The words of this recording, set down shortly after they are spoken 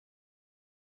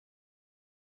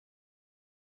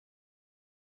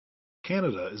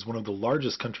Canada is one of the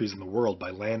largest countries in the world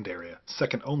by land area,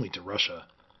 second only to Russia.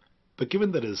 But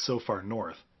given that it is so far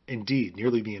north, indeed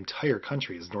nearly the entire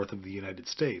country is north of the United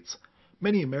States,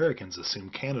 many Americans assume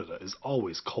Canada is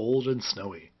always cold and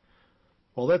snowy.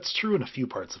 While that's true in a few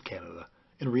parts of Canada,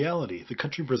 in reality the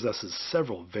country possesses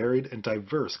several varied and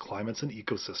diverse climates and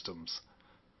ecosystems.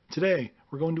 Today,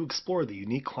 we're going to explore the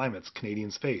unique climates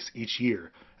Canadians face each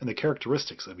year and the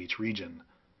characteristics of each region.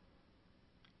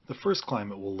 The first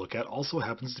climate we'll look at also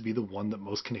happens to be the one that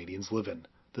most Canadians live in,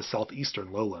 the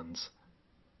southeastern lowlands.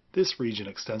 This region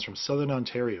extends from southern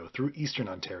Ontario through eastern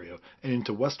Ontario and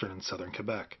into western and southern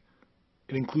Quebec.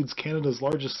 It includes Canada's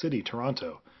largest city,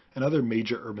 Toronto, and other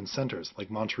major urban centers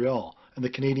like Montreal and the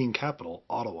Canadian capital,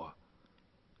 Ottawa.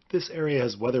 This area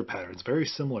has weather patterns very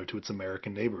similar to its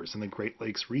American neighbors in the Great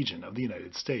Lakes region of the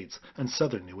United States and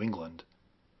southern New England.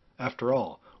 After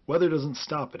all, weather doesn't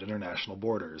stop at international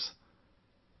borders.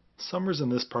 Summers in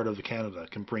this part of Canada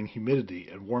can bring humidity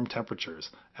and warm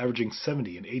temperatures, averaging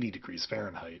 70 and 80 degrees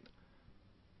Fahrenheit.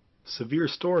 Severe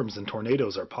storms and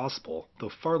tornadoes are possible, though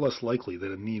far less likely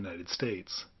than in the United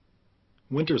States.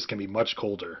 Winters can be much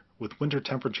colder, with winter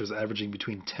temperatures averaging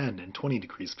between 10 and 20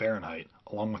 degrees Fahrenheit,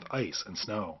 along with ice and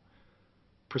snow.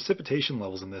 Precipitation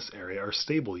levels in this area are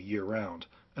stable year-round,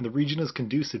 and the region is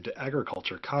conducive to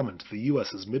agriculture common to the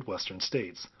U.S.'s Midwestern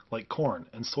states, like corn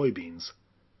and soybeans.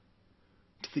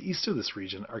 To the east of this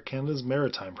region are Canada's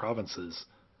maritime provinces,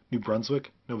 New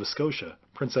Brunswick, Nova Scotia,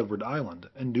 Prince Edward Island,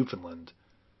 and Newfoundland.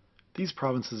 These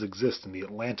provinces exist in the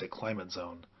Atlantic climate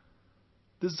zone.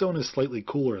 This zone is slightly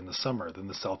cooler in the summer than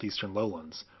the southeastern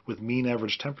lowlands, with mean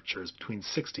average temperatures between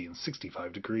 60 and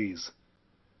 65 degrees.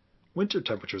 Winter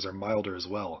temperatures are milder as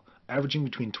well, averaging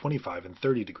between 25 and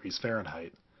 30 degrees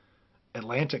Fahrenheit.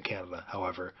 Atlantic Canada,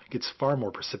 however, gets far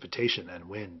more precipitation and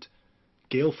wind.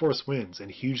 Gale-force winds and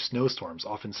huge snowstorms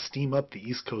often steam up the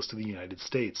east coast of the United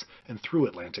States and through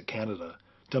Atlantic Canada,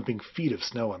 dumping feet of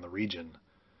snow on the region.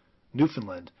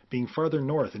 Newfoundland, being farther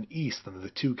north and east than the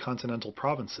two continental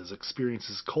provinces,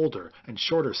 experiences colder and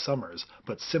shorter summers,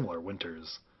 but similar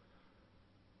winters.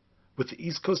 With the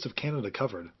east coast of Canada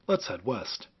covered, let's head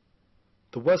west.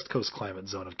 The west coast climate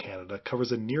zone of Canada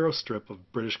covers a narrow strip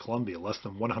of British Columbia less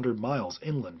than 100 miles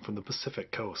inland from the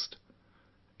Pacific coast.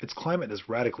 Its climate is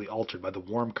radically altered by the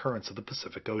warm currents of the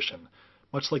Pacific Ocean,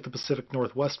 much like the Pacific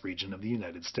Northwest region of the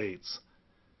United States.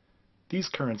 These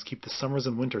currents keep the summers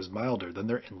and winters milder than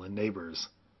their inland neighbors.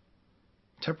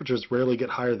 Temperatures rarely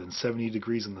get higher than 70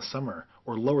 degrees in the summer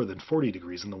or lower than 40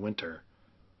 degrees in the winter.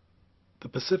 The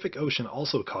Pacific Ocean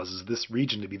also causes this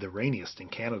region to be the rainiest in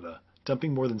Canada,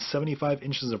 dumping more than 75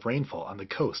 inches of rainfall on the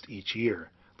coast each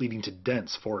year, leading to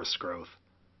dense forest growth.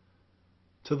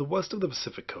 To the west of the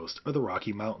Pacific coast are the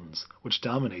Rocky Mountains, which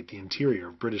dominate the interior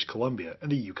of British Columbia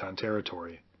and the Yukon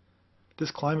Territory. This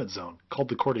climate zone, called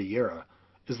the Cordillera,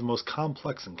 is the most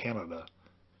complex in Canada.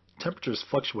 Temperatures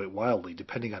fluctuate wildly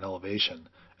depending on elevation,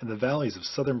 and the valleys of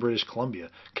southern British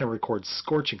Columbia can record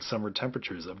scorching summer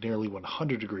temperatures of nearly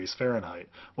 100 degrees Fahrenheit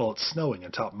while it's snowing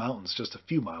atop mountains just a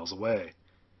few miles away.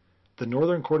 The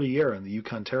northern Cordillera in the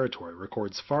Yukon Territory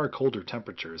records far colder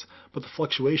temperatures, but the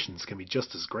fluctuations can be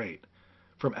just as great,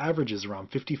 from averages around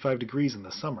 55 degrees in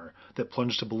the summer that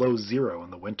plunge to below zero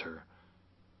in the winter.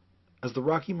 As the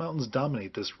Rocky Mountains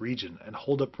dominate this region and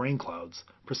hold up rain clouds,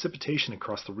 precipitation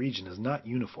across the region is not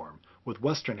uniform, with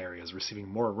western areas receiving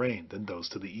more rain than those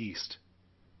to the east.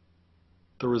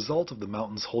 The result of the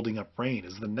mountains holding up rain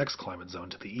is the next climate zone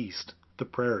to the east, the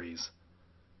prairies.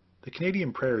 The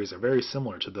Canadian prairies are very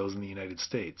similar to those in the United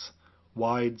States,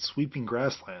 wide, sweeping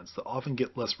grasslands that often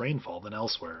get less rainfall than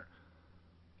elsewhere.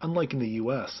 Unlike in the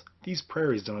U.S., these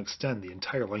prairies don't extend the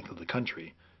entire length of the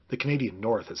country. The Canadian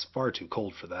North is far too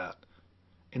cold for that.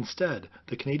 Instead,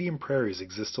 the Canadian prairies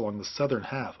exist along the southern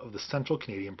half of the central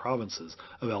Canadian provinces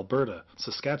of Alberta,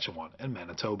 Saskatchewan, and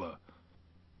Manitoba.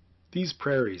 These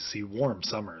prairies see warm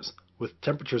summers, with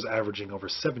temperatures averaging over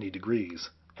 70 degrees,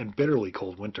 and bitterly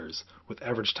cold winters, with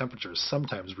average temperatures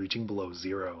sometimes reaching below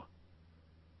zero.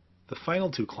 The final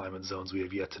two climate zones we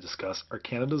have yet to discuss are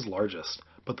Canada's largest,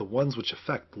 but the ones which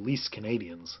affect the least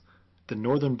Canadians, the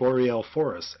northern boreal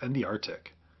forests and the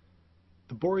Arctic.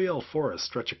 The boreal forests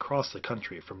stretch across the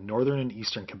country from northern and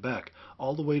eastern Quebec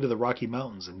all the way to the Rocky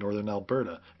Mountains in northern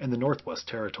Alberta and the Northwest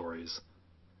Territories.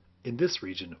 In this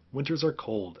region, winters are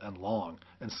cold and long,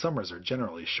 and summers are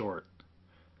generally short.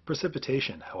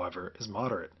 Precipitation, however, is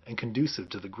moderate and conducive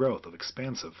to the growth of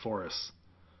expansive forests.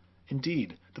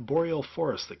 Indeed, the boreal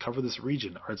forests that cover this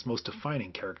region are its most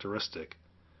defining characteristic.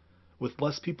 With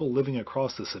less people living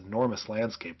across this enormous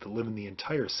landscape that live in the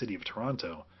entire city of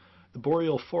Toronto, the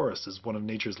boreal forest is one of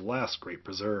nature's last great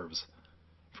preserves.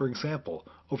 For example,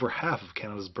 over half of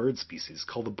Canada's bird species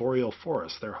call the boreal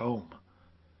forest their home.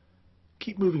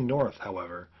 Keep moving north,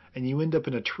 however, and you end up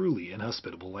in a truly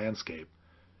inhospitable landscape.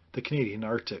 The Canadian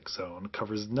Arctic zone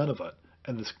covers Nunavut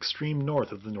and the extreme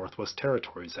north of the Northwest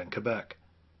Territories and Quebec.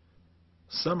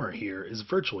 Summer here is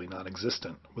virtually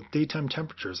non-existent, with daytime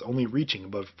temperatures only reaching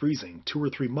above freezing 2 or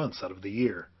 3 months out of the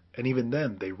year, and even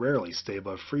then they rarely stay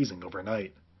above freezing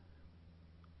overnight.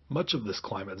 Much of this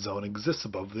climate zone exists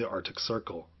above the Arctic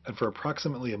Circle, and for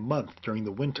approximately a month during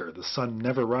the winter the sun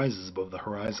never rises above the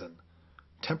horizon.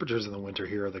 Temperatures in the winter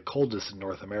here are the coldest in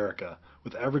North America,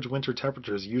 with average winter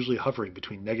temperatures usually hovering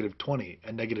between -20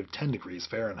 and -10 degrees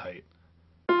Fahrenheit.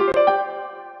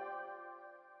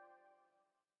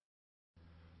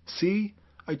 See?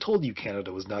 I told you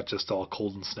Canada was not just all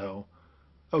cold and snow.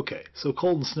 Okay, so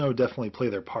cold and snow definitely play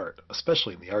their part,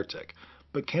 especially in the Arctic,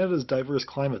 but Canada's diverse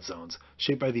climate zones,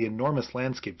 shaped by the enormous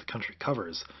landscape the country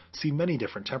covers, see many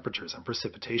different temperatures and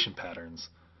precipitation patterns.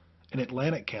 In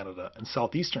Atlantic Canada and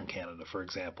southeastern Canada, for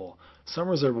example,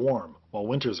 summers are warm while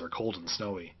winters are cold and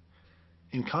snowy.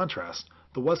 In contrast,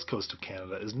 the west coast of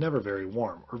Canada is never very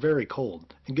warm or very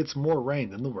cold and gets more rain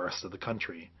than the rest of the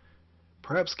country.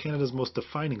 Perhaps Canada's most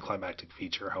defining climatic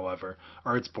feature, however,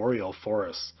 are its boreal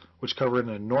forests, which cover an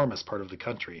enormous part of the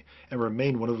country and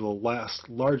remain one of the last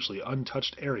largely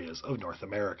untouched areas of North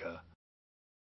America.